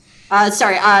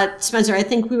Sorry, Spencer, I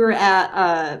think we were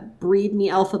at Breed Me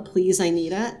Alpha, Please, I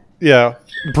Need It. Yeah.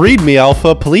 Breed me,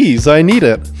 Alpha, please. I need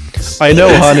it. I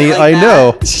know, honey. I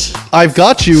know. I've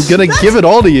got you. Gonna give it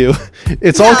all to you.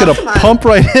 It's all gonna pump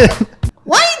right in.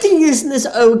 Why are you using this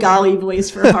oh golly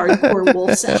voice for hardcore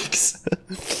wolf sex?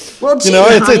 Well, gee,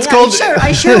 it's called.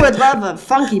 I sure would love a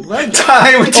funky blood.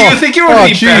 Ty, would you think it would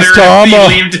be better Tom,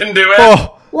 if he leaned into it?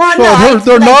 Well, no,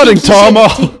 they're nodding, Tom.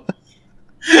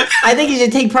 I think he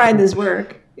should take pride in his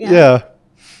work. Yeah.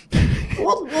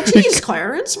 Well, geez,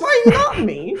 Clarence, why are you nodding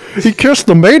me? He kissed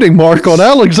the mating mark on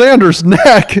Alexander's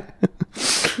neck. Teacher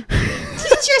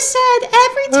said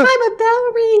every time a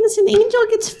bell rings, an angel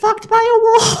gets fucked by a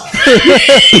wolf.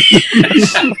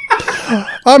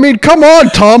 I mean, come on,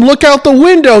 Tom. Look out the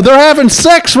window. They're having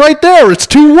sex right there. It's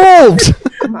two wolves.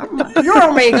 Your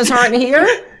Omegas aren't here.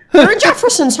 They're at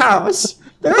Jefferson's house.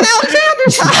 They're at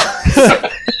Alexander's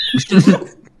house.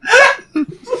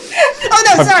 Oh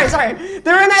no, sorry.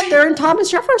 They're in Thomas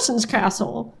Jefferson's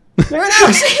castle. They're in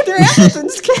Alexander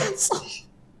Hamilton's castle.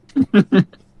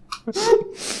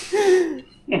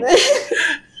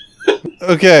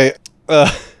 Okay.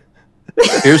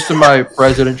 Here's to my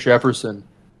President Jefferson,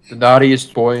 the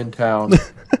naughtiest boy in town.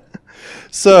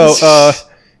 So,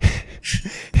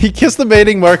 he kissed the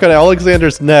mating mark on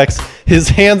Alexander's neck, his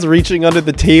hands reaching under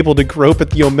the table to grope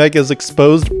at the Omega's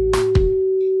exposed.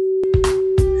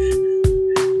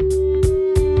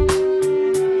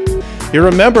 He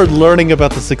remembered learning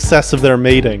about the success of their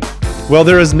mating. Well,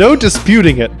 there is no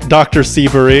disputing it, Dr.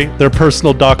 Seabury, their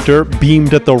personal doctor,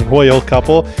 beamed at the royal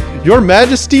couple. Your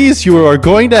Majesties, you are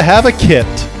going to have a kit.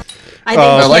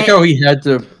 I like how he had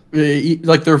to,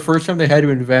 their first time they had to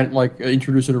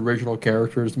introduce an original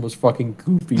character is the most fucking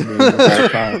goofy name of all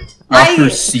time. Dr.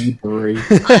 Seabury.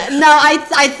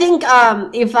 I think,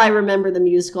 if I remember the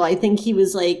musical, I think he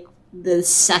was like the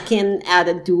second at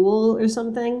a duel or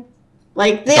something.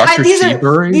 Like these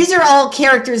are all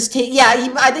characters.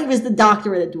 I think it was the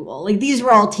Doctor at a Duel. Like these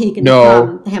were all taken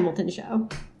from the Hamilton show.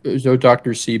 There's no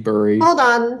Dr. Seabury. Hold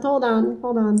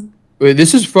on. Wait,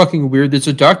 this is fucking weird. There's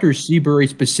a Dr. Seabury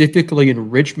specifically in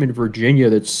Richmond, Virginia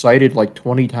that's cited like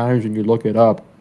 20 times when you look it up.